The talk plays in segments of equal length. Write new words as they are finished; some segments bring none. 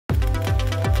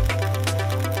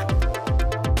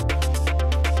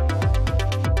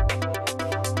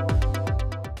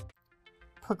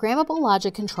Programmable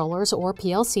logic controllers, or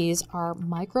PLCs, are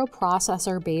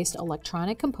microprocessor-based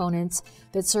electronic components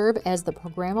that serve as the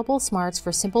programmable smarts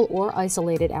for simple or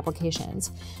isolated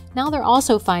applications. Now they're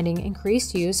also finding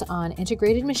increased use on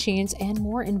integrated machines and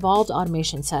more involved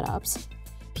automation setups.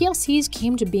 PLCs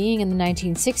came to being in the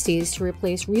 1960s to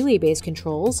replace relay-based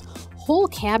controls, whole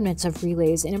cabinets of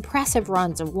relays, and impressive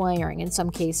runs of wiring in some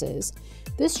cases.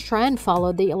 This trend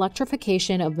followed the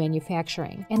electrification of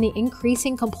manufacturing and the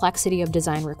increasing complexity of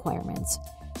design requirements.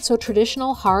 So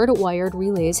traditional hard-wired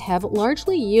relays have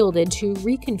largely yielded to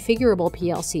reconfigurable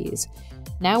PLCs.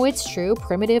 Now it's true,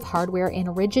 primitive hardware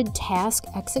and rigid task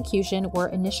execution were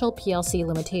initial PLC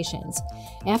limitations.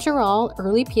 After all,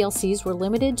 early PLCs were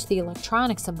limited to the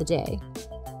electronics of the day.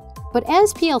 But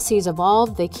as PLCs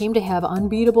evolved, they came to have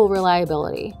unbeatable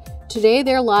reliability. Today,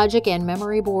 their logic and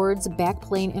memory boards,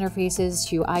 backplane interfaces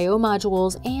to I/O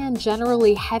modules, and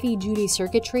generally heavy-duty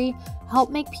circuitry help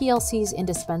make PLCs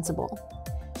indispensable.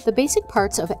 The basic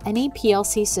parts of any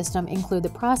PLC system include the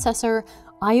processor,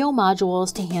 I/O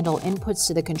modules to handle inputs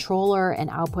to the controller and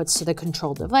outputs to the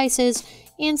control devices,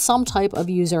 and some type of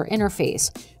user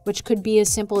interface, which could be as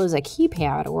simple as a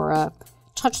keypad or a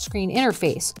touchscreen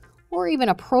interface, or even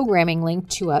a programming link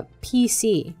to a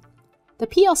PC. The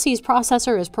PLC's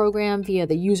processor is programmed via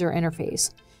the user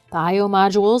interface. The I/O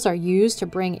modules are used to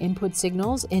bring input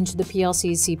signals into the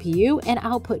PLC's CPU and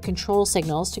output control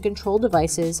signals to control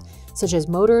devices such as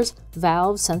motors,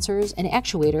 valves, sensors, and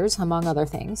actuators, among other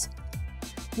things.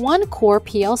 One core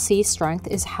PLC strength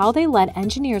is how they let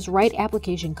engineers write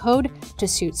application code to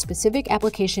suit specific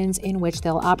applications in which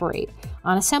they'll operate,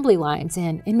 on assembly lines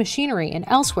and in machinery and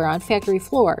elsewhere on factory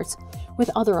floors, with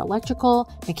other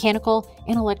electrical, mechanical,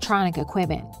 and electronic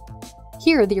equipment.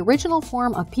 Here, the original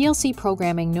form of PLC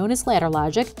programming known as ladder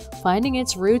logic, finding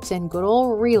its roots in good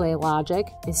old relay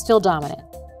logic, is still dominant.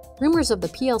 Rumors of the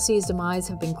PLC's demise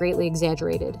have been greatly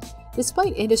exaggerated.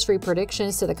 Despite industry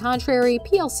predictions to the contrary,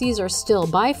 PLCs are still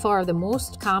by far the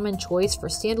most common choice for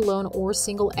standalone or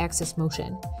single-axis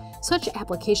motion. Such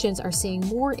applications are seeing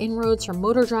more inroads from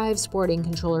motor drives sporting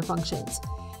controller functions.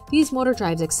 These motor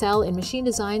drives excel in machine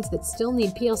designs that still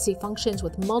need PLC functions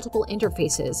with multiple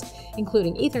interfaces,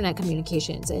 including Ethernet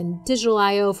communications and digital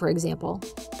I/O, for example.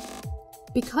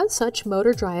 Because such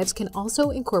motor drives can also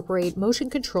incorporate motion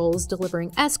controls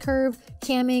delivering S-curve,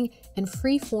 camming, and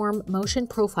free-form motion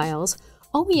profiles,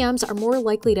 OEMs are more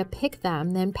likely to pick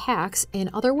them than packs in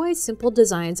otherwise simple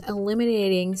designs,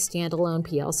 eliminating standalone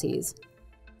PLCs.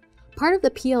 Part of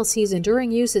the PLC's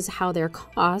enduring use is how their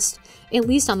cost, at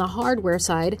least on the hardware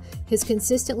side, has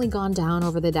consistently gone down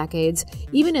over the decades,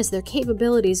 even as their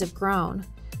capabilities have grown.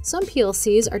 Some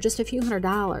PLCs are just a few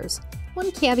 $100s.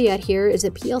 One caveat here is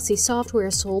that PLC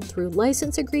software sold through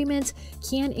license agreements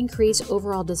can increase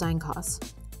overall design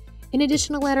costs. In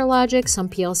addition to ladder logic, some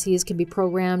PLCs can be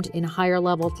programmed in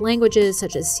higher-level languages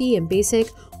such as C and BASIC,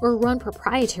 or run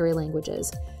proprietary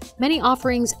languages. Many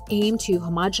offerings aim to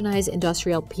homogenize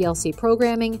industrial PLC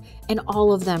programming, and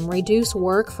all of them reduce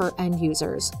work for end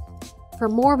users. For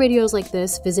more videos like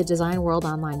this, visit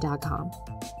designworldonline.com.